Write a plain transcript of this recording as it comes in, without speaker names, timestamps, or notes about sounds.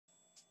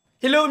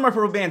Hello my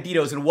Purple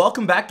Banditos and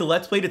welcome back to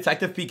Let's Play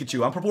Detective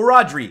Pikachu. I'm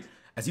PurpleRodri.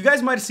 As you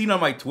guys might have seen on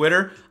my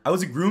Twitter, I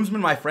was a groomsman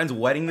at my friend's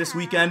wedding this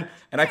weekend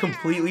and I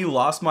completely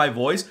lost my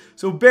voice,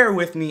 so bear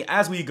with me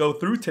as we go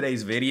through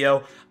today's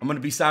video. I'm going to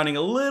be sounding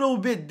a little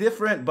bit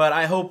different, but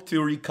I hope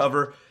to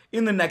recover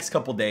in the next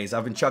couple days.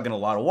 I've been chugging a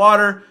lot of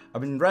water,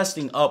 I've been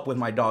resting up with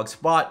my dog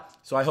Spot,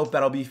 so I hope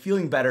that I'll be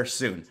feeling better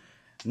soon.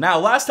 Now,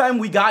 last time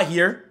we got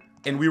here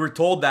and we were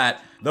told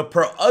that the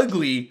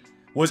PurpleRodri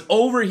was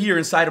over here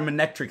inside of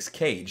Manectric's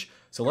cage.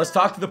 So let's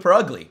talk to the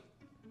PurpleRodri.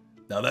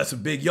 Now that's a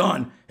big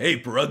yawn. Hey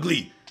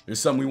PurpleRodri, there's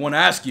something we want to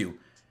ask you.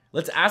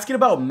 Let's ask it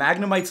about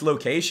Magnemite's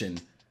location.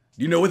 Do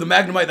you know where the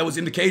Magnemite that was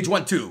in the cage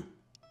went to?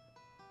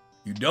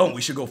 You don't?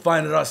 We should go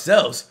find it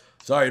ourselves.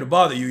 Sorry to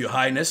bother you, Your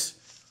Highness.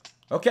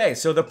 Okay,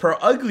 so the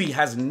PurpleRodri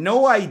has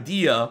no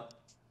idea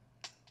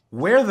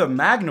where the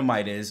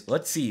Magnemite is.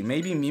 Let's see,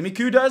 maybe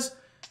Mimikyu does?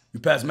 You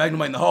passed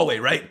Magnemite in the hallway,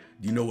 right?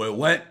 Do you know where it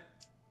went?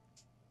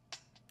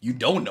 You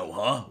don't know,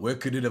 huh? Where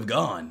could it have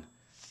gone?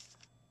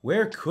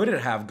 Where could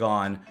it have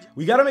gone?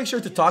 We gotta make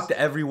sure to talk to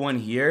everyone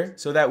here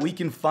so that we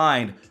can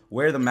find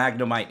where the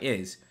Magnemite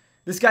is.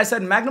 This guy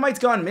said Magnemite's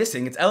gone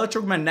missing. Its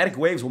electromagnetic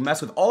waves will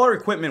mess with all our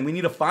equipment. We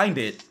need to find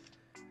it.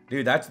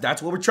 Dude,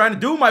 that's what we're trying to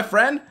do, my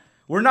friend.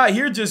 We're not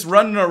here just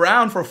running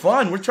around for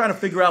fun. We're trying to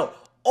figure out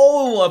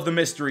all of the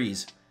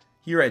mysteries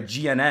here at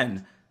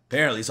GNN.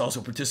 Apparently, it's also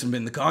a participant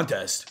in the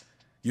contest.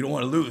 You don't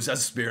want to lose.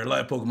 That's a spirit. I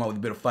like Pokemon with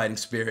a bit of fighting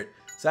spirit.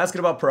 So asking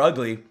about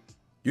PurpleRodri.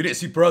 You didn't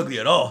see PurpleRodri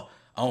at all.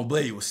 I don't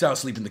blame you. We're sound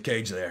asleep in the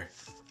cage there.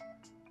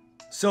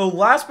 So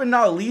last but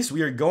not least,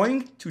 we are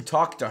going to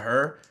talk to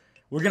her.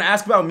 We're going to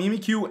ask about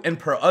Mimikyu and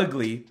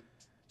PurpleRodri.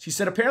 She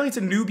said apparently it's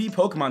a newbie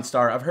Pokemon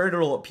star. I've heard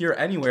it'll appear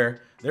anywhere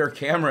there are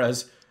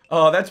cameras.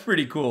 Oh, that's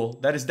pretty cool.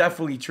 That is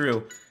definitely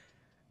true.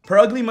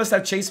 PurpleRodri must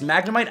have chased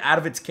Magnemite out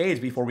of its cage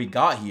before we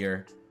got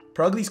here.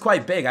 PurpleRodri's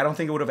quite big. I don't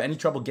think it would have any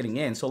trouble getting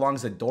in so long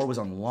as the door was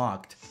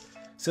unlocked.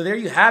 So there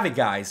you have it,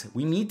 guys.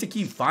 We need to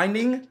keep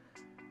finding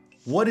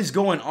what is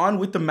going on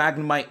with the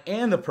Magnemite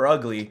and the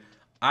PurpleRodri.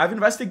 I've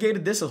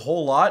investigated this a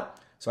whole lot,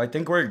 so I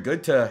think we're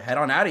good to head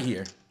on out of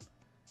here.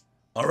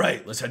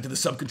 Alright, let's head to the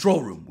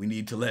sub-control room. We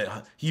need to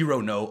let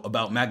Hero know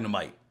about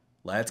Magnemite.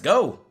 Let's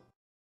go!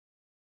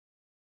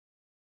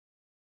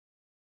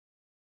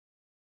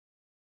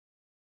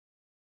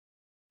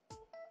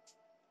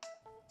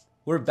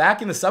 We're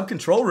back in the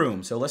sub-control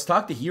room, so let's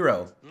talk to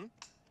Hero.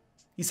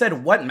 He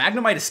said, what?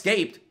 Magnemite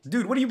escaped?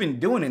 Dude, what have you been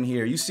doing in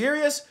here? You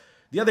serious?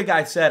 The other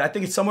guy said, I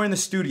think it's somewhere in the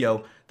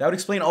studio. That would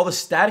explain all the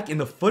static in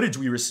the footage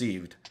we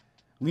received.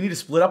 We need to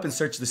split up and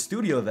search the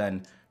studio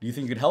then. Do you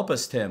think you could help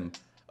us, Tim?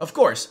 Of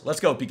course. Let's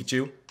go,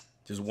 Pikachu.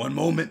 Just one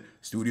moment.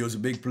 Studio's a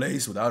big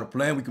place. Without a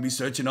plan, we could be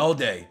searching all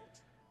day.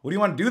 What do you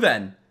want to do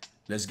then?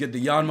 Let's get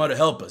the Yanma to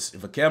help us.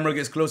 If a camera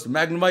gets close to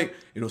Magnemite,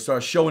 it'll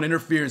start showing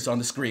interference on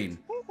the screen.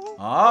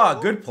 Ah,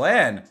 good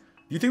plan.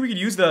 Do you think we could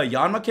use the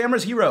Yanma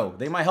cameras, Hero?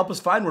 They might help us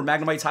find where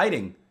Magnemite's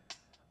hiding.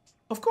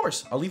 Of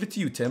course. I'll leave it to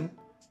you, Tim.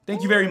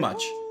 Thank you very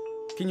much.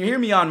 Can you hear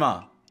me,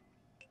 Yanma?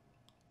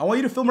 I want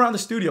you to film around the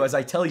studio as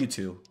I tell you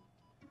to.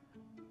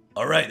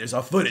 Alright, there's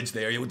our footage.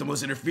 The area with the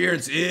most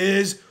interference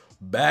is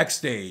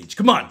backstage.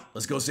 Come on,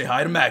 let's go say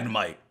hi to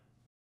Magnemite.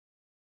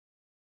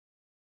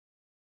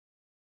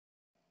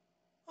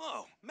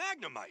 Oh,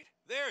 Magnemite,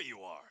 there you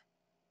are.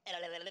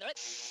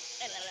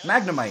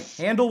 Magnemite,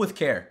 handle with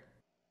care.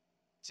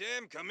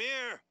 Tim, come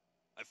here.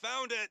 I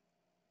found it.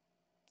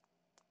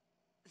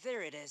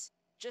 There it is,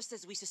 just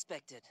as we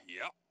suspected.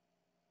 Yep.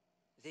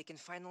 They can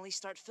finally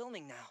start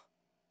filming now.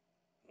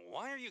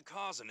 Why are you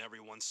causing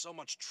everyone so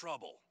much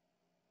trouble?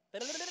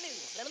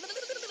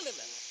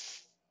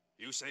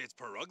 You say it's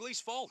PurpleRodri's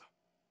fault?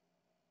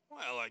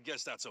 Well, I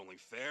guess that's only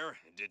fair.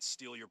 It did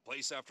steal your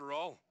place after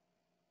all.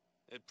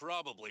 It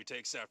probably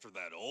takes after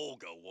that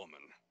Olga woman.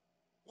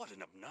 What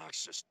an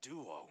obnoxious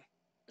duo.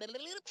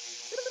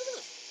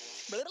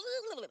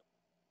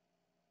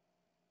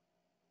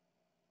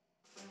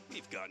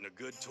 We've gotten a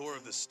good tour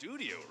of the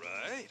studio,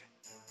 right?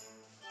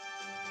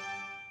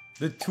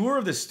 The tour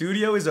of the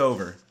studio is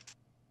over.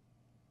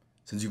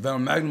 Since you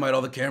found Magnemite,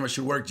 all the cameras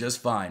should work just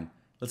fine.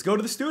 Let's go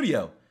to the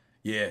studio.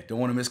 Yeah, don't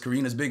want to miss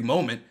Karina's big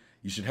moment.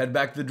 You should head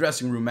back to the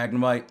dressing room,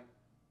 Magnemite.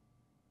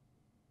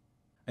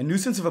 A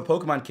nuisance of a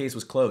Pokemon case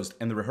was closed,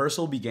 and the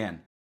rehearsal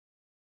began.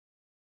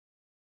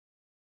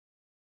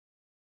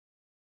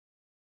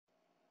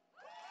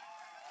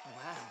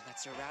 Wow,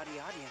 that's a rowdy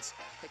audience.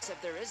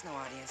 Except there is no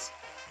audience.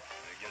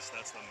 I guess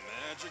that's the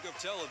magic of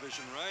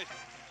television, right?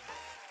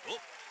 Oh,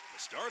 we're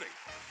starting.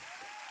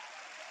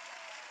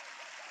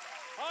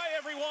 Hi,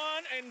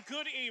 everyone, and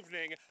good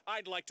evening.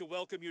 I'd like to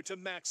welcome you to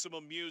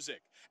Maximum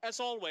Music. As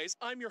always,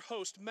 I'm your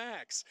host,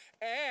 Max,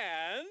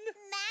 and...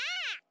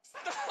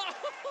 Max!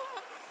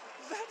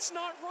 That's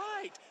not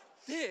right.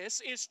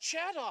 This is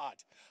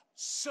Chatot.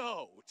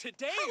 So,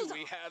 today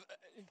we have...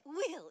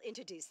 We'll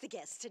introduce the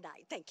guests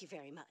tonight. Thank you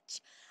very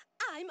much.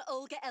 I'm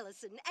Olga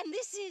Ellison, and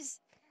this is...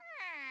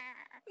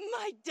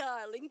 my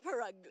darling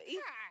PurpleRodri.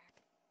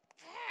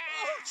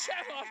 Oh,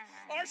 Chatot,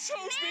 our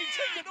show's being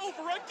taken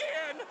over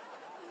again.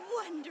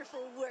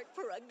 Wonderful work,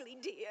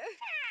 PurpleRodri, dear.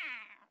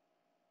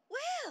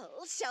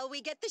 Well, shall we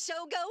get the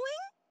show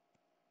going?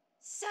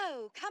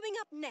 So, coming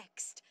up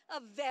next, a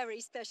very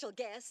special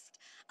guest,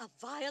 a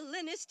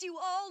violinist you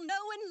all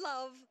know and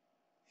love.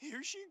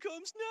 Here she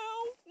comes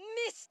now.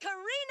 Miss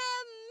Karina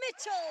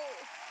Mitchell.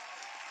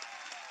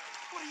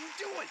 What are you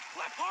doing?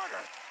 Clap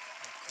harder.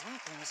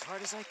 Clapping as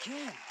hard as I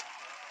can.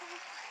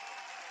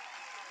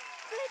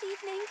 Good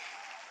evening.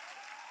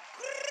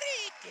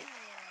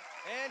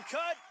 And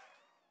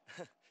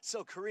cut!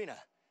 So, Karina,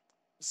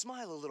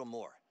 smile a little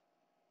more.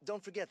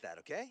 Don't forget that,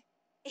 okay?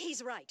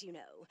 He's right, you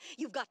know.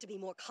 You've got to be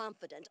more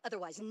confident,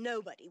 otherwise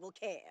nobody will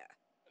care.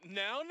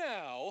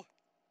 Now.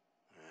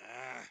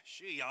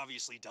 She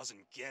obviously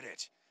doesn't get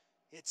it.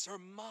 It's her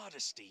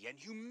modesty and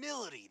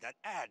humility that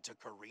add to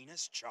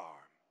Karina's charm.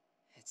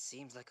 It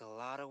seems like a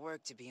lot of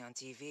work to be on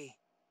TV.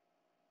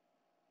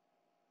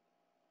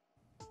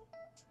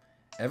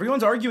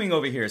 Everyone's arguing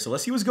over here, so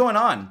let's see what's going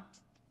on.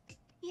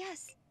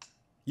 Yes.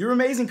 You're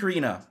amazing,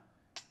 Karina.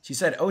 She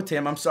said, oh,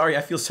 Tim, I'm sorry,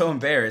 I feel so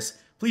embarrassed.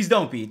 Please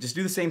don't be, just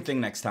do the same thing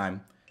next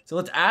time. So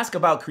let's ask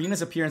about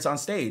Karina's appearance on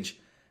stage.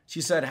 She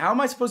said, how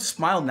am I supposed to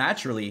smile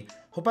naturally?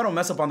 Hope I don't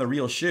mess up on the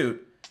real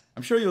shoot.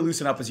 I'm sure you'll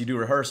loosen up as you do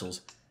rehearsals.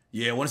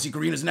 Yeah, I want to see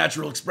Karina's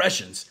natural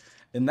expressions.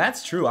 And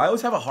that's true, I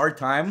always have a hard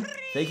time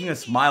faking a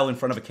smile in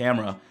front of a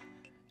camera.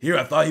 Here,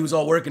 I thought he was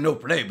all work and no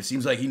play, but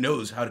seems like he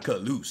knows how to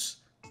cut loose.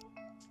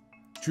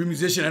 True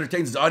musician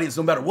entertains his audience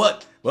no matter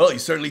what. Well, you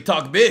certainly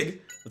talk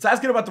big. Let's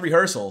ask it about the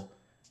rehearsal.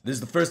 This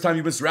is the first time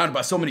you've been surrounded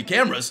by so many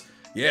cameras.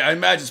 Yeah, I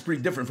imagine it's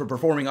pretty different from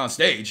performing on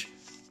stage.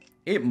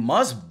 It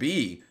must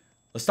be.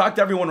 Let's talk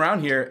to everyone around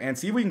here and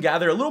see if we can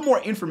gather a little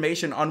more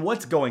information on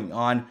what's going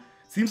on.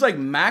 Seems like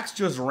Max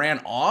just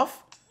ran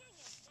off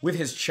with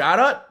his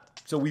chat,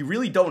 so we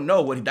really don't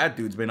know what that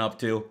dude's been up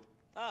to.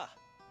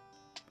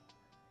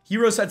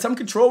 Hero said, some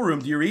control room,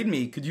 do you read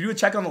me? Could you do a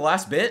check on the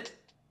last bit?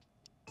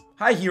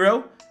 Hi,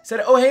 Hero.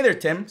 Said, oh, hey there,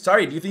 Tim.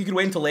 Sorry, do you think you could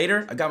wait until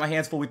later? I got my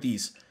hands full with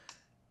these.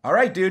 All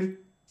right, dude.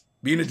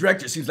 Being a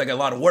director seems like a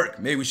lot of work.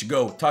 Maybe we should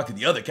go talk to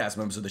the other cast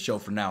members of the show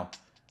for now.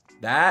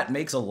 That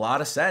makes a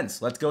lot of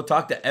sense. Let's go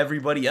talk to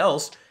everybody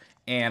else.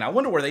 And I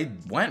wonder where they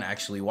went,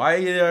 actually. Why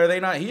are they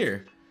not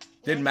here?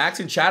 Did Max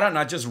and Chatout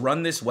not just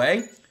run this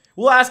way?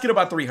 We'll ask it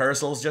about the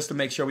rehearsals just to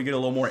make sure we get a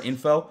little more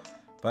info.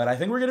 But I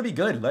think we're going to be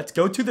good. Let's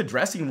go to the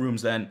dressing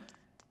rooms then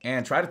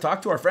and try to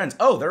talk to our friends.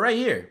 Oh, they're right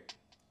here.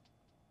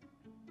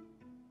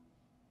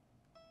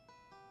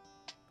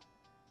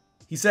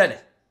 He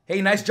said,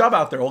 hey, nice job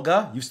out there,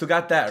 Olga. You still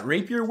got that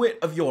rapier wit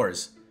of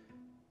yours.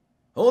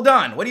 Hold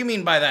on, what do you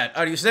mean by that?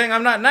 Are you saying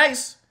I'm not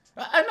nice?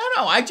 No,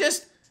 I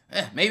just...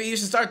 maybe you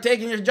should start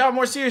taking your job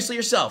more seriously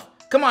yourself.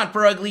 Come on,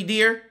 PurpleRodri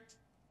dear.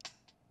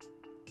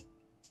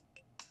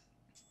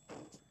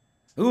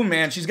 Ooh,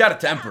 man, she's got a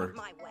temper.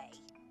 My way.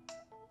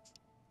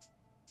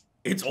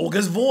 It's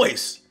Olga's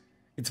voice.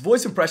 Its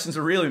voice impressions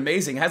are really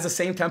amazing. It has the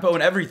same tempo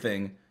and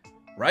everything.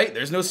 Right?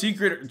 There's no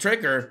secret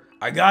trick or...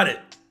 I got it.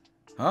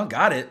 Huh?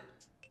 Got it.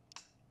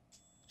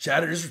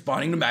 Chatter is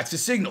responding to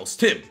Max's signals.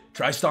 Tim,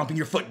 try stomping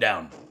your foot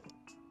down.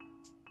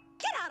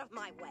 Get out of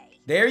my way.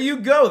 There you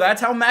go.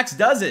 That's how Max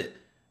does it.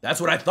 That's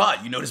what I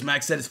thought. You noticed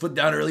Max set his foot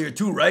down earlier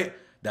too, right?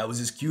 That was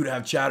his cue to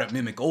have Chatter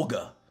mimic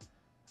Olga.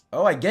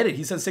 Oh, I get it.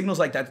 He sent signals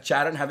like that to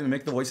Chatter and have him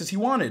mimic the voices he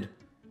wanted.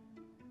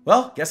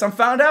 Well, guess I'm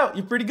found out.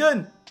 You're pretty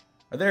good.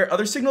 Are there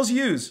other signals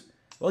you use?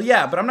 Well,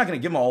 yeah, but I'm not going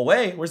to give them all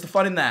away. Where's the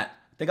fun in that?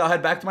 I think I'll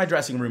head back to my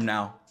dressing room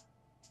now.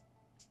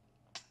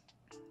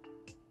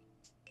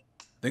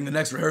 I think the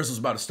next rehearsal's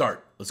about to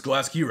start. Let's go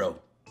ask Hero.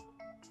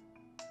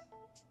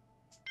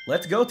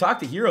 Let's go talk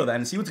to Hero then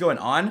and see what's going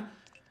on.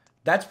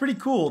 That's pretty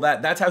cool.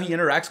 That's how he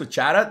interacts with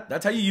Chatta.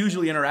 That's how you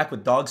usually interact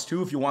with dogs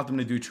too if you want them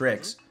to do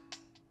tricks.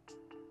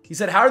 He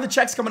said, how are the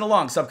checks coming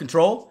along,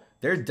 Sub-Control?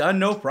 They're done,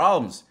 no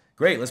problems.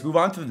 Great, let's move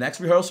on to the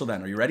next rehearsal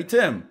then. Are you ready,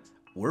 Tim?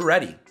 We're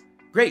ready.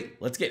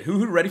 Great, let's get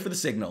Hoo-Hoo ready for the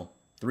signal.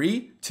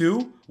 3,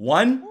 2,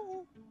 1...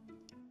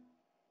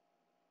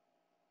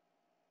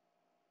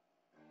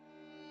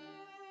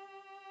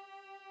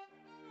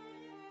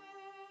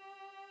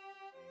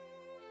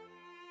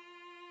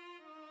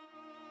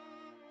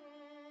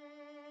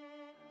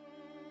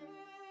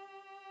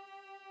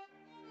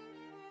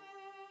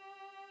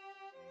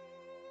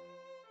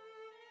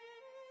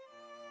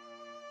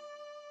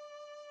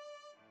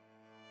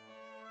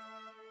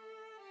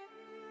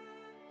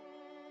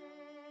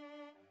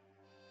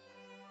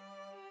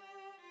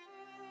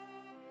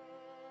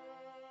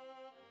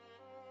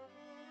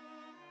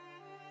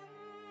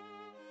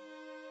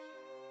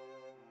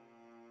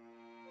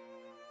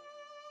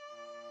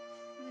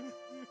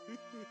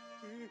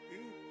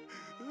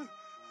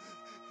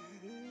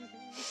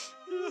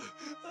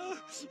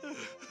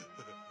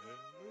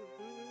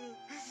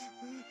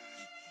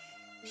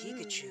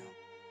 Pikachu,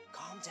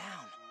 calm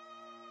down.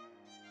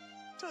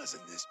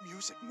 Doesn't this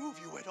music move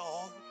you at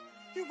all?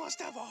 You must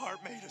have a heart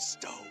made of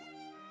stone.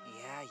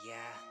 Yeah.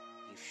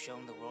 You've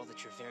shown the world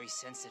that you're very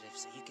sensitive,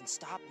 so you can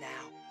stop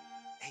now.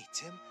 Hey,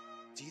 Tim,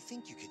 do you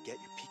think you could get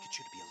your Pikachu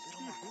to be a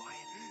little more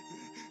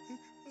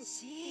quiet?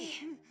 See?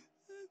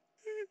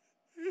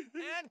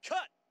 And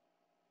cut!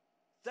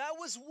 That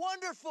was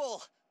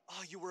wonderful!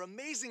 Oh, you were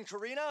amazing,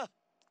 Karina!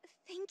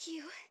 Thank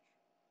you.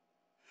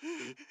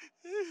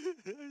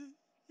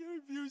 Your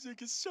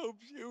music is so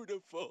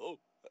beautiful.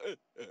 It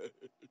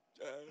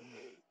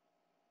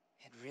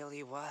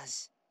really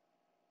was.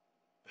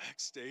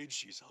 Backstage,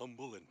 she's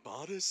humble and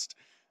modest,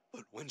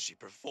 but when she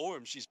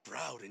performs, she's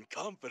proud and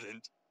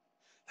confident.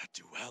 That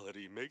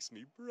duality makes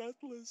me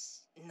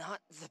breathless.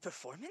 Not the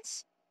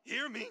performance?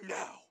 Hear me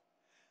now.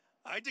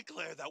 I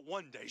declare that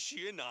one day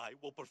she and I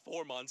will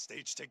perform on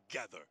stage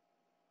together.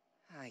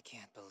 I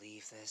can't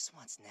believe this.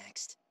 What's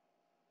next?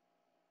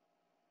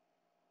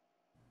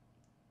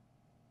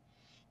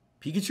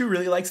 Pikachu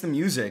really likes the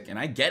music, and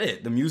I get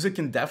it. The music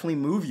can definitely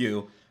move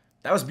you.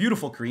 That was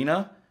beautiful,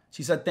 Karina.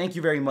 She said, thank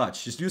you very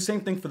much. Just do the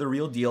same thing for the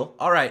real deal.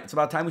 All right, it's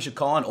about time we should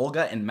call on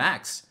Olga and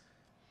Max.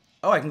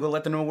 Oh, I can go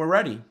let them know we're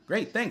ready.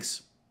 Great,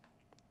 thanks.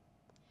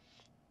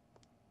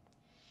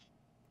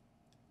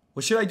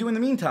 What should I do in the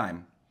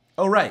meantime?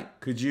 Oh, right.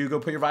 Could you go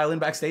put your violin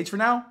backstage for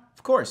now?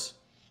 Of course.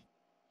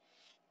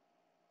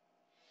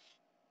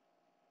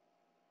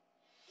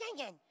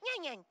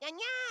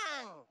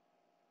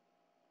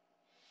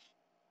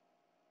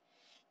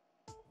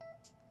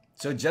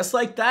 So just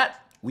like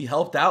that, we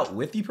helped out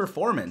with the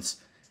performance.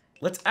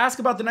 Let's ask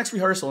about the next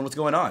rehearsal and what's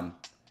going on.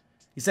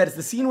 He said it's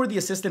the scene where the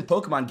assistant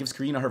Pokemon gives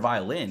Karina her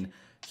violin.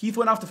 Keith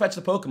went off to fetch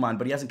the Pokemon,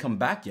 but he hasn't come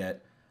back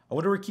yet. I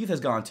wonder where Keith has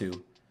gone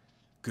to.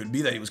 Could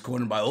be that he was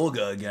cornered by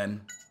Olga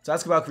again. Let's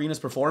ask about Karina's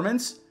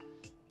performance.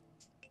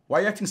 Why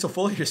are you acting so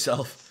full of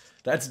yourself?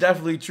 That's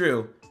definitely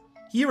true.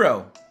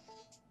 Hero.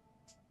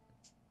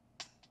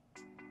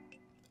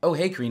 Oh,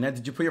 hey, Karina,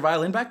 did you put your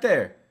violin back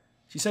there?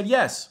 She said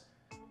yes.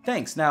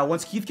 Thanks. Now,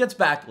 once Keith gets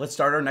back, let's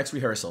start our next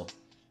rehearsal.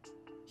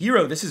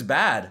 Hero, this is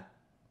bad.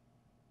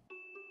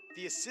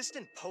 The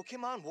assistant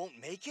Pokemon won't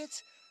make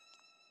it?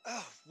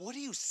 What are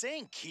you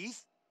saying,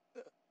 Keith?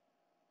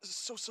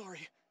 So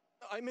sorry.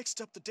 I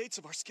mixed up the dates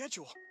of our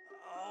schedule.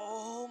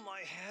 Oh,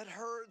 my head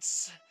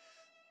hurts.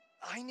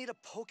 I need a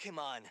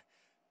Pokemon.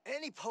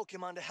 Any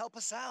Pokemon to help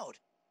us out.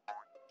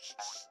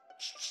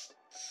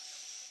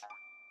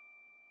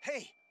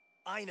 Hey,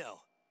 I know.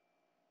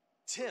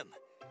 Tim,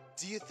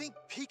 do you think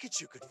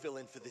Pikachu could fill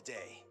in for the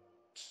day?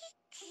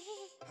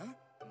 Huh?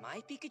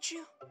 My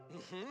Pikachu?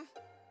 Mm-hmm.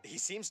 He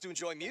seems to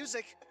enjoy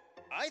music.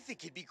 I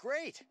think he'd be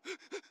great.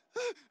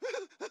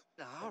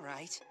 All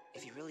right,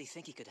 if you really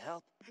think he could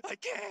help. I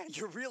can't.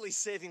 You're really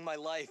saving my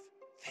life.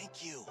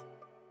 Thank you.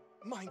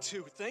 Mine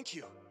too, thank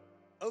you.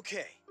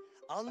 Okay,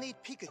 I'll need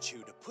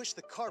Pikachu to push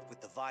the cart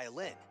with the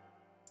violin.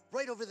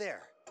 Right over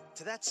there,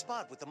 to that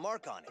spot with the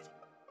mark on it.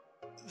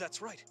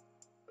 That's right.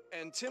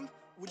 And Tim,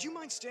 would you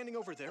mind standing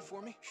over there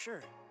for me?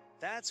 Sure.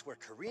 That's where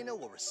Karina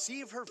will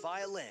receive her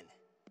violin.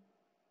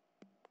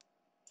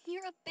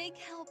 You're a big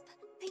help.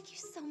 Thank you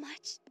so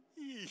much.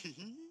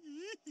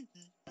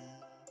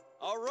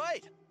 All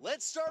right,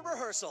 let's start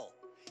rehearsal.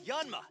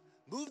 Yanma,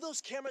 move those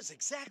cameras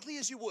exactly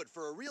as you would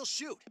for a real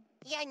shoot.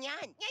 Yan yan,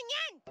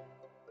 yan yan.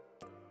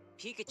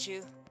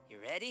 Pikachu, you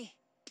ready?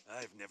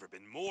 I've never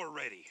been more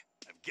ready.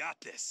 I've got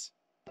this.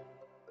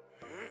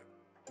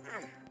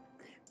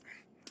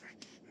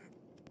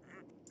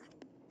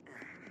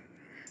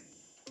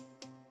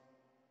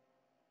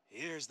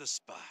 Here's the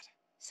spot.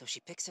 So she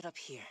picks it up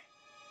here.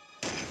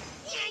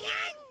 Yan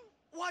yan.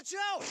 Watch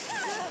out!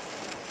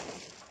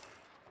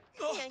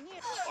 Oh, Yan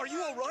yan. are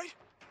you all right?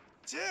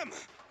 Tim!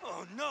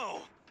 Oh,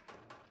 no.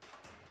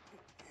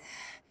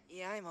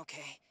 Yeah, I'm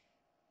okay.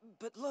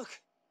 But look.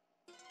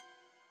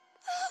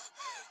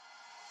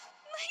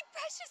 My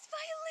precious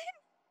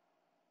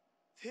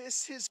violin!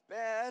 This is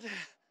bad.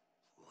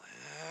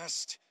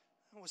 Blast.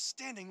 I was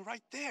standing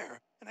right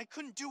there, and I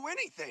couldn't do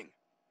anything.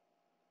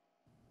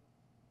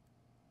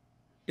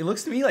 It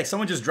looks to me like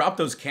someone just dropped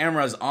those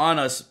cameras on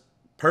us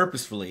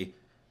purposefully.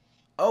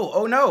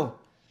 Oh no.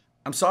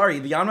 I'm sorry,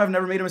 the Yanma have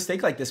never made a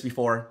mistake like this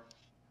before.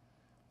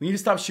 We need to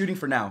stop shooting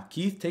for now.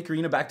 Keith, take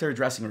Karina back to her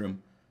dressing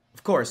room.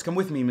 Of course, come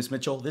with me, Miss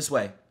Mitchell, this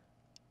way.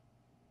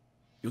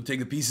 You'll take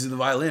the pieces of the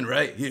violin,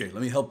 right? Here,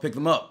 let me help pick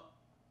them up.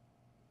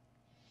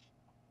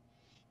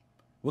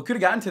 What could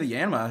have gotten to the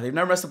Yanma? They've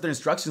never messed up their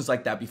instructions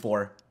like that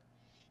before.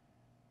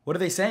 What are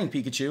they saying,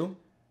 Pikachu?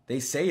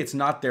 They say it's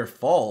not their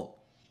fault.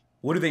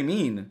 What do they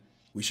mean?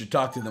 We should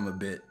talk to them a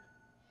bit.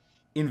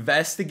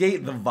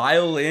 Investigate the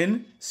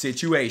violin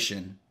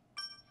situation.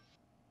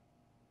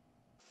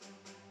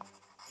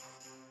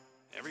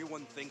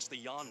 Everyone thinks the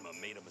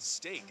Yanma made a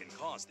mistake and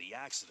caused the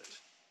accident.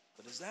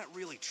 But is that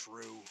really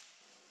true?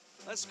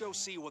 Let's go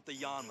see what the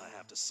Yanma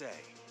have to say.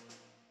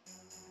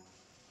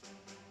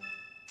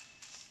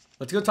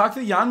 Let's go talk to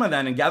the Yanma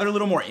then and gather a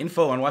little more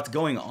info on what's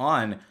going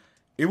on.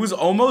 It was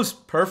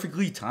almost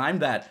perfectly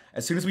timed that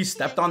as soon as we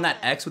stepped on that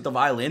X with the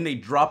violin, they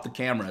dropped the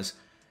cameras.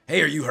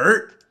 Hey, are you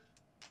hurt?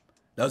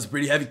 That was a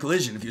pretty heavy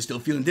collision. If you're still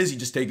feeling dizzy,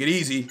 just take it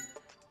easy.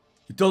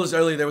 You told us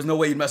earlier there was no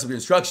way you'd mess up your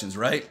instructions,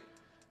 right?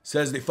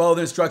 Says they follow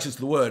the instructions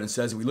to the word and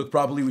says if we look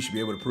properly, we should be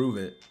able to prove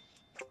it.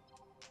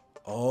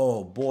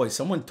 Oh boy,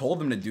 someone told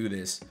them to do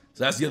this.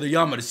 So that's the other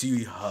Yanma to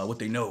see what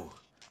they know.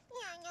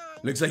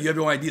 Looks like you have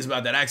your own ideas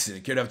about that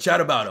accident. Care to have a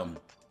chat about them?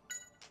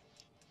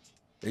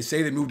 They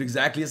say they moved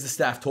exactly as the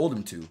staff told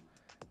them to.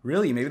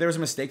 Really? Maybe there was a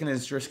mistake in the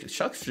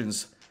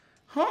instructions.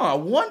 Huh, I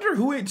wonder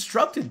who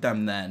instructed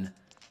them then.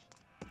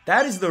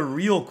 That is the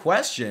real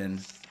question.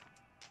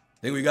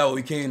 I think we got what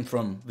we came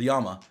from, the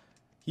Yama.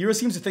 Hiro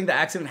seems to think the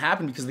accident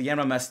happened because the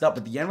Yanma messed up,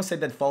 but the Yanma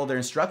said they'd follow their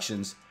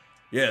instructions.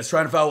 Yeah, let's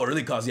try and find out what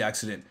really caused the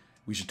accident.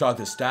 We should talk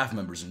to the staff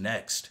members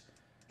next.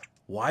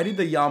 Why did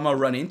the Yama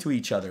run into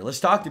each other? Let's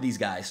talk to these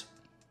guys.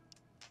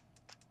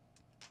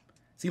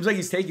 Seems like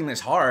he's taking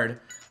this hard.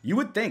 You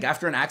would think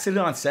after an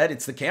accident on set,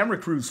 it's the camera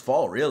crew's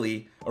fault,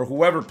 really. Or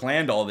whoever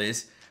planned all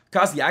this.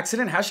 Caused the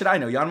accident? How should I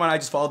know? Yanma and I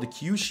just followed the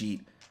cue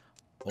sheet.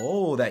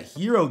 Oh, that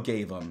Hiro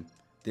gave him.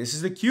 This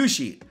is the cue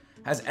sheet.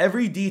 Has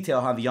every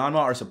detail how the Yanma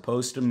are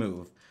supposed to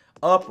move.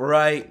 Up,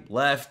 right,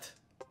 left,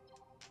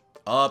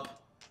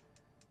 up.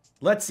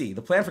 Let's see.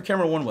 The plan for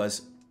camera 1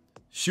 was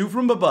shoot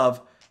from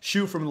above,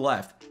 shoot from the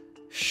left,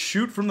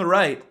 shoot from the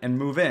right, and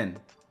move in.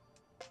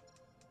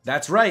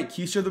 That's right.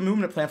 Q showed the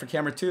movement plan for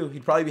camera 2.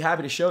 He'd probably be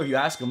happy to show if you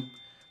ask him.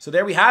 So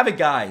there we have it,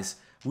 guys.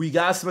 We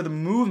got some of the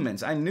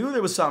movements. I knew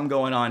there was something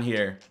going on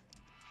here.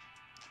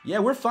 Yeah,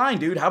 we're fine,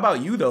 dude. How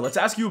about you, though? Let's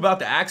ask you about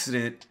the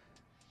accident.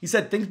 He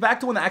said, think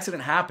back to when the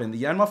accident happened.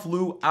 The Yanma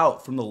flew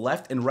out from the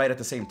left and right at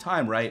the same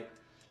time, right?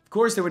 Of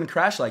course, they wouldn't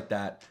crash like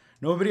that.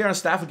 Nobody on our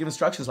staff would give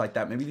instructions like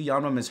that. Maybe the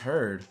Yanma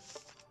misheard.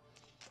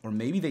 Or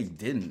maybe they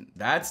didn't.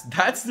 That's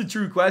the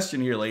true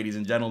question here, ladies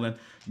and gentlemen.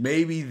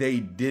 Maybe they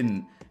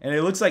didn't. And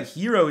it looks like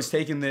Hiro is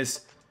taking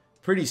this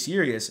pretty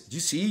serious. Did you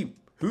see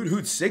Hoot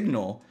Hoot's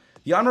signal?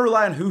 The Yanma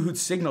rely on Hoot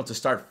Hoot's signal to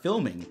start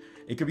filming.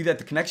 It could be that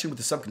the connection with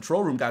the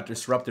sub-control room got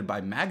disrupted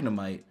by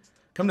Magnemite.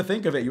 Come to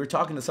think of it, you were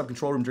talking to the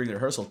sub-control room during the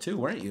rehearsal too,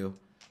 weren't you?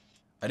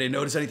 I didn't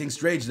notice anything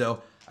strange,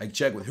 though. I can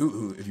check with Hoot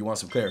Hoot if you want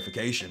some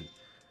clarification.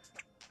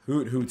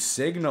 Hoot Hoot's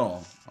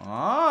signal.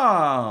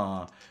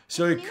 Ah,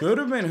 so it could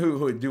have been Hoot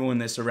Hoot doing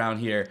this around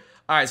here.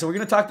 All right, so we're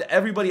going to talk to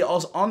everybody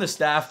else on the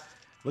staff.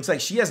 Looks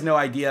like she has no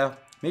idea.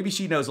 Maybe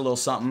she knows a little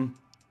something.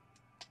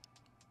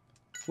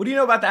 What do you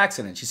know about the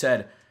accident? She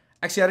said,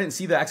 actually, I didn't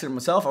see the accident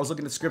myself. I was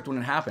looking at the script when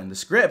it happened. The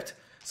script?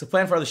 It's the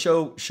plan for how the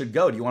show should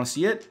go. Do you want to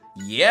see it?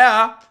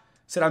 Yeah.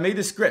 Said, I made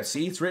this script.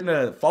 See, it's written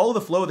to follow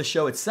the flow of the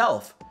show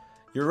itself.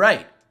 You're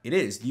right. It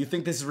is. Do you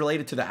think this is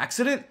related to the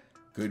accident?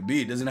 Could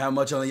be. It doesn't have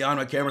much on the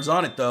Yanma cameras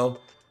on it, though.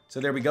 So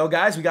there we go,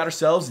 guys. We got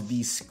ourselves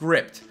the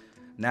script.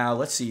 Now,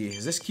 let's see.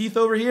 Is this Keith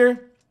over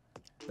here?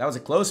 That was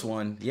a close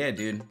one. Yeah,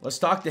 dude. Let's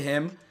talk to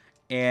him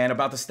and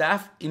about the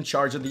staff in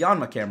charge of the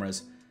Yanma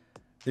cameras.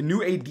 The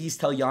new ADs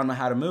tell Yanma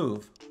how to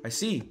move. I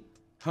see.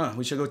 Huh,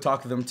 we should go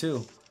talk to them,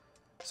 too.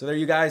 So there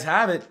you guys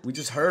have it. We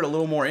just heard a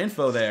little more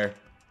info there.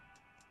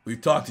 We've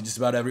talked to just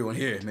about everyone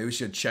here. Maybe we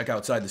should check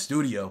outside the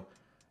studio.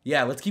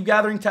 Yeah, let's keep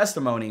gathering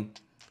testimony.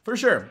 For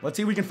sure. Let's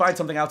see if we can find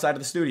something outside of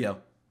the studio.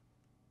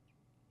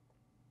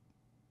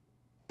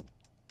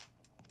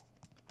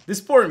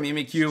 This poor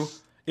Mimikyu.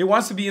 It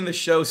wants to be in the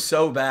show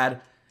so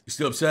bad. You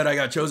still upset I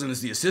got chosen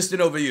as the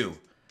assistant over you?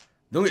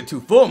 Don't get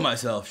too full of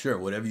myself. Sure,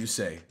 whatever you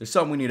say. There's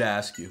something we need to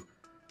ask you.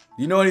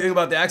 Do you know anything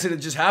about the accident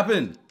that just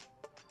happened?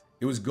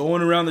 It was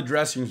going around the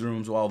dressing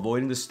rooms while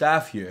avoiding the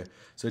staff here,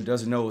 so it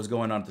doesn't know what was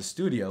going on at the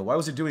studio. Why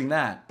was it doing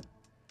that?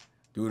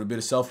 Doing a bit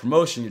of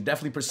self-promotion. You're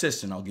definitely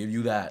persistent, I'll give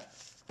you that.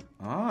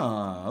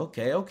 Ah,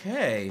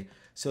 okay.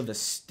 So the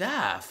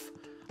staff.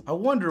 I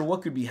wonder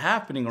what could be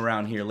happening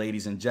around here,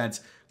 ladies and gents.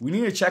 We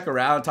need to check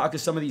around, talk to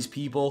some of these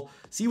people,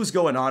 see what's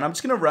going on. I'm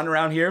just going to run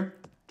around here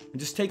and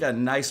just take a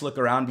nice look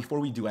around before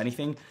we do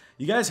anything.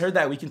 You guys heard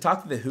that. We can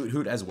talk to the Hoot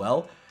Hoot as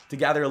well to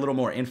gather a little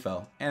more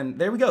info. And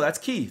there we go. That's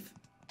Keith.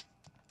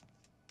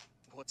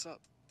 What's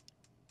up?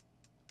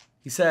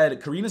 He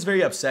said, Karina's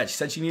very upset. She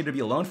said she needed to be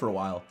alone for a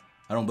while.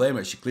 I don't blame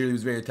her. She clearly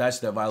was very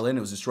attached to that violin.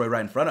 It was destroyed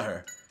right in front of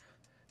her.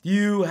 Do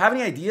you have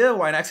any idea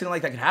why an accident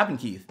like that could happen,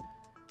 Keith?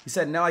 He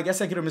said, no, I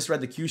guess I could have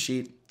misread the cue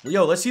sheet. Well,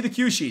 yo, let's see the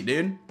cue sheet,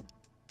 dude.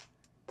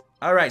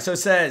 All right, so it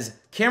says,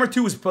 camera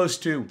 2 was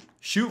supposed to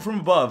shoot from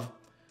above,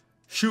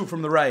 shoot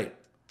from the right,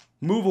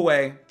 move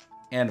away,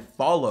 and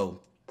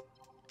follow.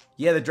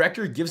 Yeah, the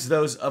director gives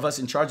those of us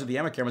in charge of the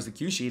Yama cameras the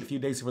cue sheet a few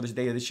days before the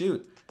day of the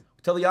shoot.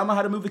 We tell the Yama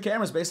how to move the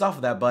cameras based off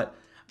of that, but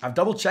I've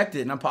double checked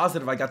it and I'm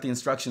positive I got the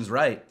instructions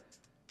right.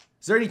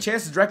 Is there any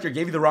chance the director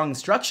gave you the wrong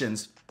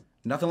instructions?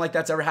 Nothing like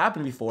that's ever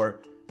happened before.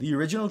 The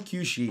original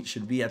cue sheet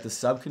should be at the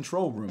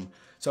sub-control room.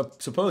 So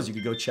suppose you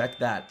could go check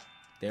that.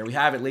 There we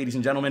have it, ladies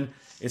and gentlemen.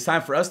 It's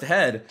time for us to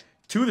head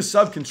to the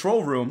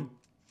sub-control room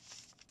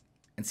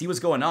and see what's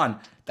going on.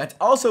 That's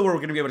also where we're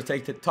going to be able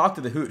to talk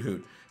to the Hoot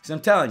Hoot. Because I'm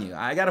telling you,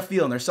 I got a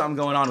feeling there's something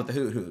going on with the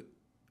Hoot Hoot.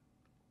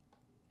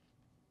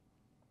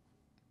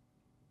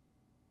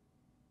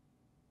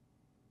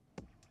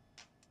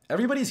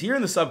 Everybody's here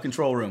in the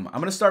sub-control room. I'm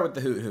going to start with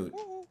the Hoot Hoot.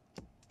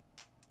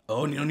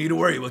 Oh, you don't need to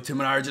worry about Tim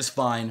and I are just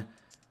fine.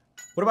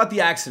 What about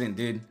the accident,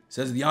 dude?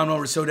 Says the Yama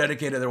were so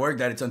dedicated to their work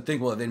that it's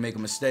unthinkable that they'd make a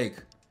mistake.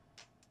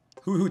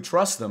 Who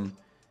trusts them?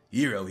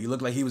 Hiro, he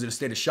looked like he was in a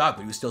state of shock,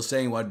 but he was still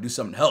saying he wanted to do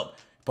something to help.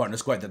 Your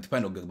partner's quite the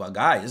dependable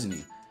guy, isn't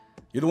he?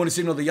 You're the one who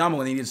signaled the Yama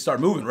when they needed to start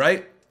moving,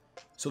 right?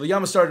 So the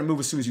Yama started to move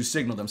as soon as you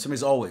signaled them, same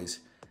as always.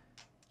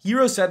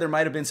 Hiro said there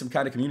might have been some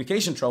kind of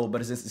communication trouble,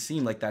 but it doesn't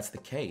seem like that's the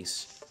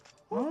case.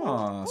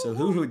 Oh, so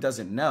who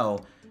doesn't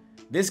know?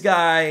 This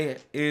guy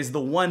is the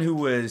one who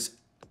was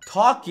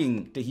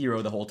talking to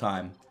Hiro the whole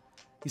time.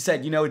 He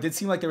said, you know, it did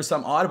seem like there was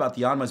something odd about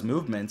the Yanma's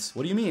movements.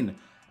 What do you mean? I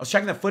was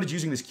checking the footage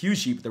using this cue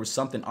sheet, but there was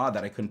something odd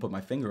that I couldn't put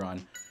my finger on.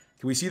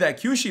 Can we see that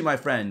cue sheet, my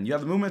friend? You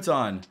have the movements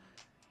on.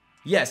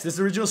 Yes, this is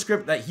the original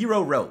script that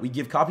Hiro wrote. We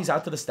give copies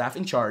out to the staff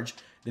in charge,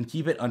 then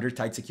keep it under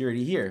tight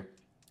security here.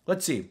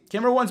 Let's see.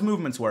 Camera 1's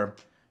movements were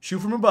shoot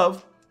from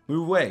above,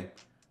 move away,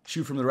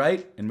 shoot from the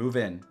right, and move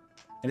in.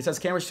 And it says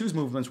camera 2's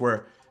movements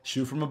were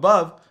shoot from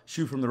above,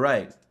 shoot from the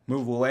right,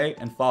 move away,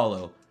 and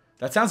follow.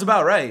 That sounds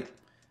about right.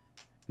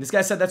 And this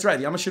guy said that's right.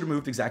 The Yanma should have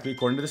moved exactly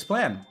according to this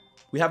plan.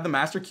 We have the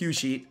master cue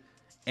sheet,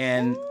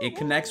 and it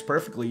connects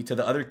perfectly to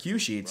the other cue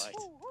sheets. Right.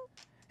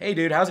 Hey,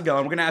 dude, how's it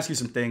going? We're going to ask you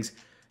some things.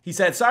 He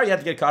said, sorry you had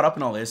to get caught up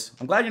in all this.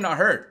 I'm glad you're not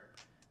hurt.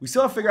 We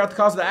still have to figure out the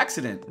cause of the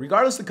accident.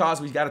 Regardless of the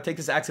cause, we got to take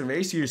this accident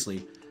very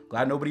seriously.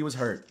 Glad nobody was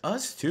hurt.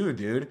 Us too,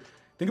 dude.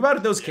 Think about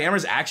if those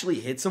cameras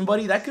actually hit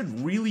somebody. That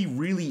could really,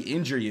 really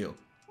injure you.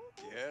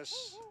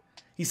 Yes.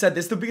 He said,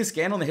 this is the biggest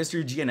scandal in the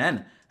history of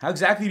GNN. How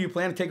exactly do you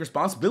plan to take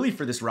responsibility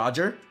for this,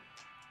 Roger?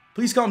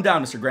 Please calm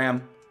down, Mr.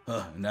 Graham.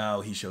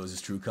 Now he shows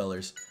his true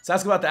colors. Let's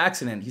ask about the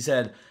accident. He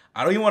said,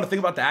 I don't even want to think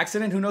about the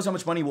accident. Who knows how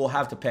much money we'll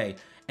have to pay.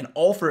 And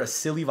all for a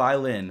silly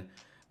violin.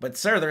 But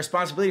sir, the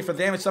responsibility for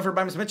the damage suffered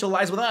by Miss Mitchell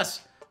lies with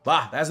us.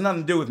 Bah, that has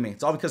nothing to do with me.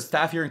 It's all because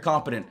staff here are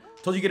incompetent.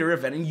 Told you to get rid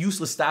of any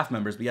useless staff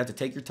members, but you have to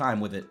take your time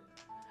with it.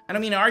 I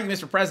don't mean to argue,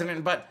 Mr.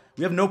 President, but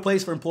we have no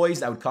place for employees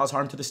that would cause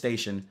harm to the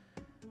station.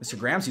 Mr.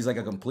 Graham seems like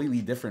a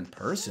completely different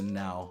person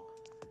now.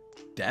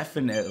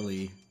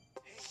 Definitely.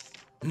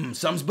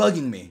 Something's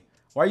bugging me.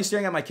 Why are you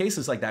staring at my case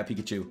list like that,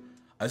 Pikachu?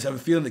 I just have a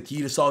feeling the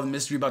key to solving the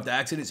mystery about the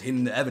accident is hidden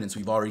in the evidence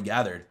we've already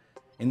gathered.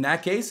 In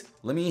that case,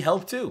 let me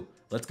help too.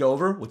 Let's go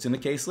over what's in the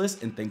case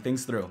list and think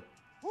things through.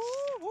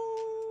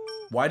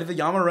 Why did the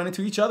Yanma run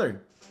into each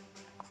other?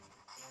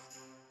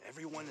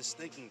 Everyone is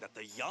thinking that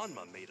the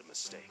Yanma made a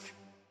mistake.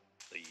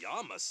 The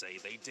Yanma say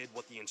they did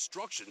what the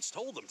instructions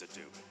told them to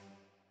do.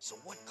 So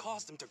what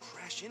caused them to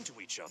crash into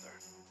each other?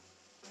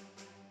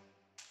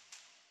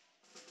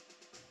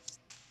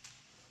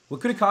 What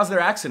could have caused their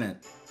accident?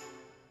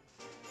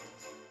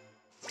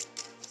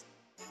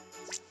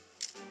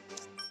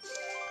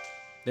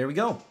 There we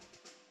go.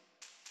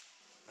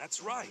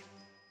 That's right.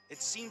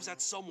 It seems that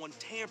someone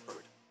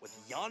tampered with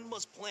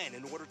Yanma's plan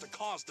in order to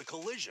cause the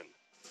collision.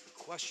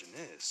 The question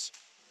is,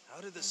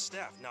 how did the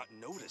staff not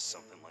notice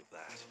something like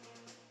that?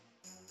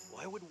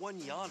 Why would one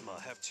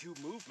Yanma have two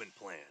movement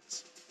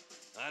plans?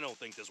 I don't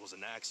think this was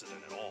an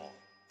accident at all.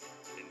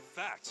 In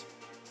fact,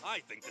 I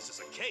think this is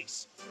a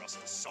case for us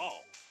to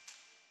solve.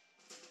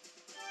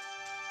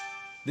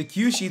 The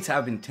cue sheets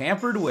have been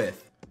tampered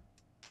with.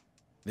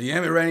 The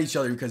Yanma ran each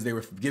other because they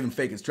were given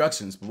fake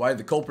instructions, but why did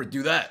the culprit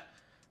do that?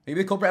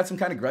 Maybe the culprit had some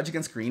kind of grudge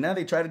against Karina?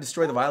 They tried to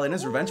destroy the violin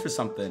as revenge for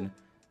something.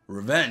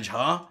 Revenge,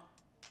 huh?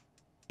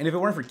 And if it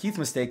weren't for Keith's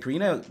mistake,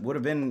 Karina would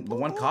have been the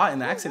one caught in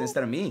the accident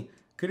instead of me.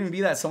 Couldn't even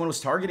be that someone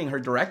was targeting her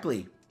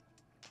directly.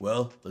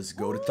 Well, let's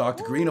go to talk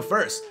to Karina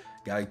first.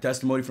 Gathering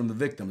testimony from the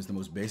victim is the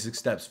most basic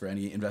steps for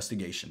any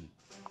investigation.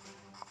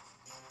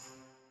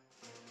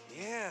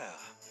 Yeah.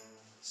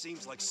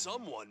 Seems like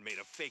someone made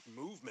a fake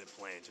movement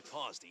plan to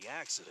cause the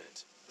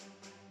accident.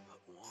 But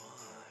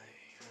why?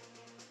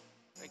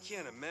 I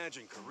can't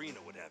imagine Karina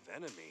would have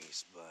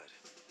enemies,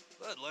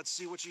 but let's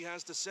see what she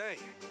has to say.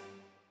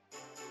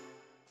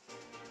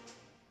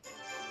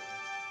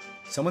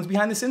 Someone's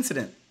behind this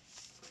incident.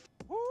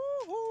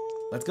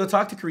 Let's go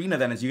talk to Karina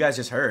then, as you guys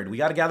just heard. We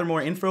got to gather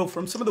more info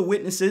from some of the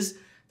witnesses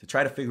to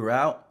try to figure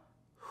out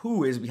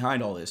who is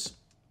behind all this.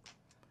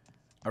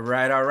 All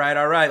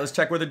right. Let's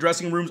check where the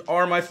dressing rooms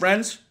are, my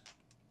friends.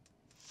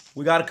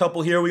 We got a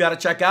couple here we got to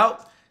check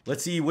out.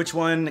 Let's see which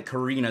one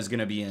Karina's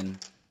going to be in.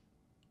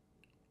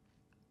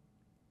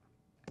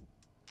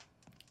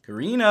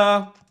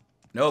 Karina.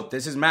 Nope,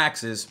 this is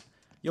Max's.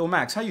 Yo,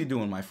 Max, how you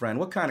doing, my friend?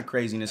 What kind of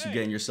craziness you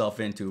getting yourself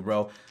into,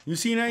 bro? You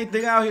seen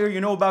anything out here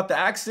you know about the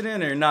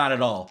accident or not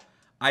at all?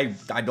 I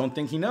don't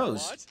think he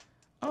knows. What?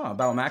 Oh,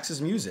 about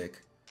Max's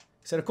music.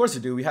 He said, of course I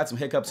do. We had some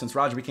hiccups since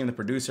Roger became the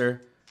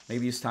producer.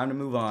 Maybe it's time to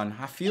move on.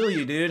 I feel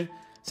you, dude.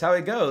 That's how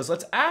it goes.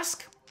 Let's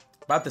ask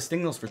about the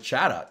signals for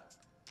Chatot.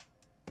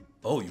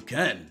 Oh, you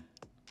can.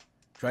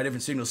 Try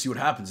different signals, see what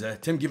happens.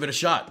 Tim, give it a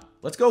shot.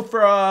 Let's go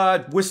for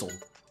a whistle.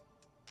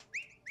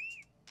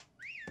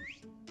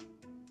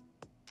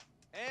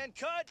 And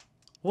cut.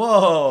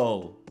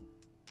 Whoa.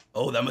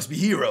 Oh, that must be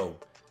Hiro.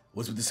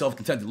 What's with the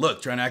self-contented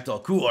look? Trying to act all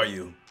cool, are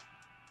you?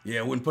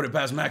 Yeah, I wouldn't put it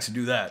past Max to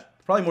do that.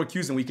 Probably more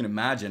cues than we can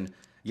imagine.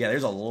 Yeah,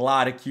 there's a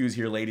lot of cues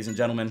here, ladies and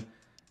gentlemen.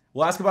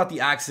 We'll ask about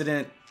the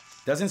accident.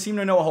 Doesn't seem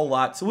to know a whole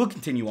lot, so we'll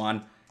continue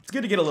on. It's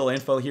good to get a little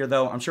info here,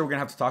 though. I'm sure we're going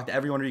to have to talk to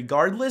everyone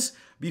regardless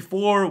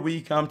before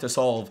we come to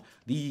solve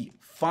the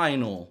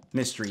final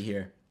mystery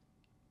here.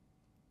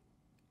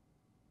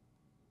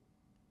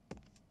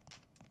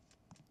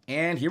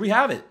 And here we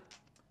have it.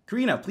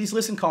 Karina, please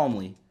listen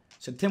calmly.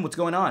 Said, Tim, what's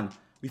going on?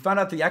 We found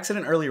out the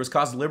accident earlier was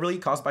caused deliberately,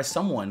 caused by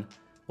someone.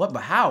 What,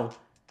 but how?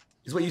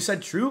 Is what you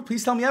said true?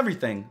 Please tell me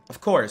everything.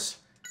 Of course.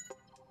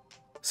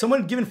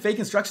 Someone had given fake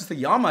instructions to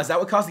Yama. Is that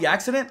what caused the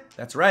accident?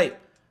 That's right.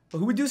 But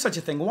who would do such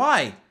a thing?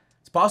 Why?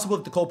 It's possible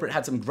that the culprit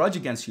had some grudge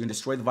against you and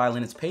destroyed the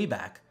violin as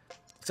payback.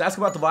 Let's ask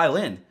about the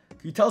violin.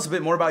 Can you tell us a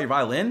bit more about your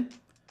violin?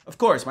 Of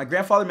course. My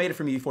grandfather made it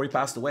for me before he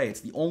passed away.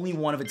 It's the only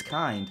one of its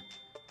kind.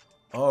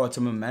 Oh, it's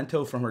a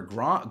memento from her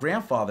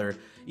grandfather.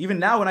 Even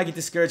now when I get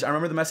discouraged, I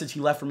remember the message he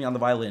left for me on the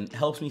violin. It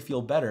helps me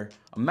feel better.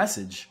 A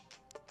message.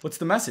 What's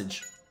the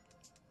message?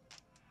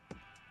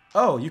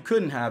 Oh, you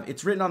couldn't have.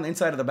 It's written on the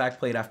inside of the back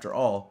plate after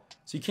all.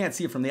 So you can't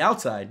see it from the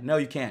outside. No,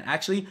 you can't.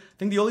 Actually, I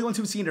think the only ones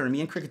who've seen it are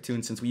me and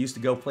Cricketoon since we used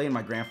to go play in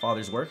my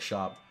grandfather's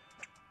workshop.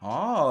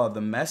 Oh,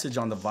 the message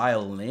on the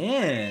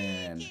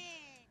violin.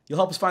 You'll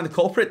help us find the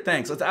culprit?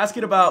 Thanks. Let's ask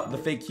it about the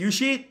fake cue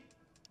sheet.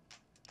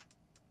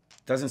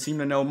 Doesn't seem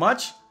to know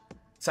much.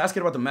 Let's ask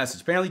it about the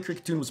message. Apparently,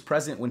 Cricketoon was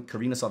present when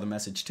Karina saw the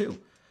message too.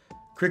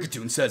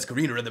 Cricketoon says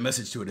Karina read the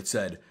message to it. It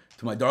said,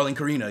 "To my darling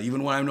Karina,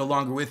 even when I'm no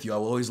longer with you, I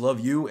will always love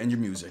you and your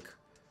music."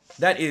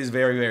 That is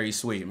very, very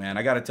sweet, man.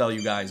 I gotta tell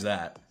you guys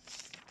that.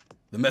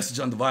 The message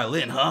on the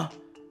violin, huh?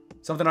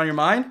 Something on your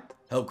mind?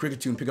 Help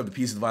Cricketoon pick up the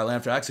piece of the violin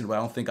after accident, but I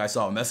don't think I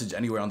saw a message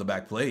anywhere on the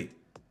back plate.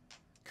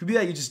 Could be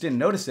that you just didn't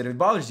notice it. If it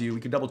bothers you, we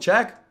could double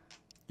check.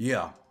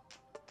 Yeah.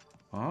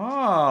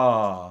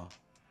 Ah.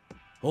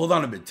 Hold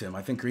on a bit, Tim.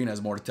 I think Karina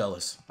has more to tell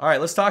us. All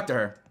right, let's talk to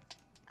her.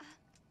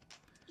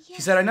 Yes.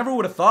 She said, I never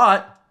would have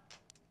thought.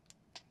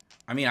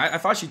 I mean, I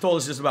thought she told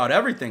us just about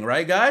everything,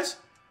 right, guys?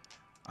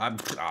 I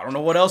don't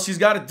know what else she's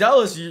got to tell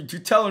us. You're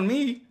telling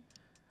me.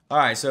 All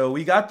right, so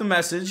we got the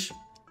message.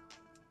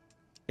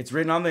 It's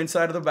written on the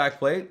inside of the back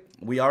plate.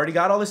 We already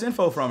got all this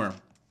info from her.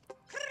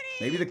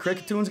 Maybe the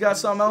Cricketoon's got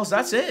something else.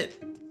 That's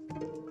it.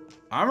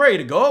 I'm ready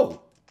to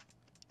go.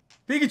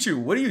 Pikachu,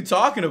 what are you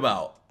talking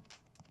about?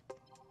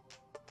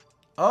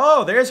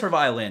 Oh, there's her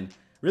violin.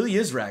 Really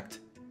is wrecked.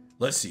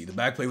 Let's see. The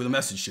back plate with a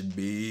message should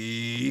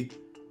be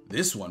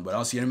this one, but I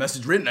don't see any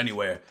message written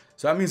anywhere.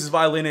 So that means this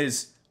violin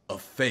is a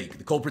fake.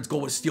 The culprit's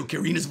goal was to steal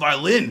Karina's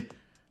violin.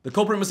 The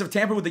culprit must have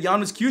tampered with the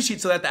Yanma's cue sheet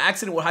so that the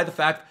accident would hide the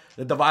fact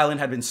that the violin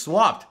had been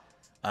swapped.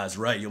 That's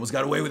right. You almost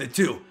got away with it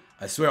too.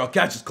 I swear I'll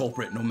catch this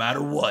culprit no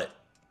matter what.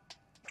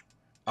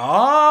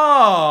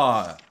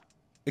 Ah!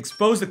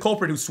 Expose the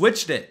culprit who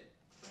switched it.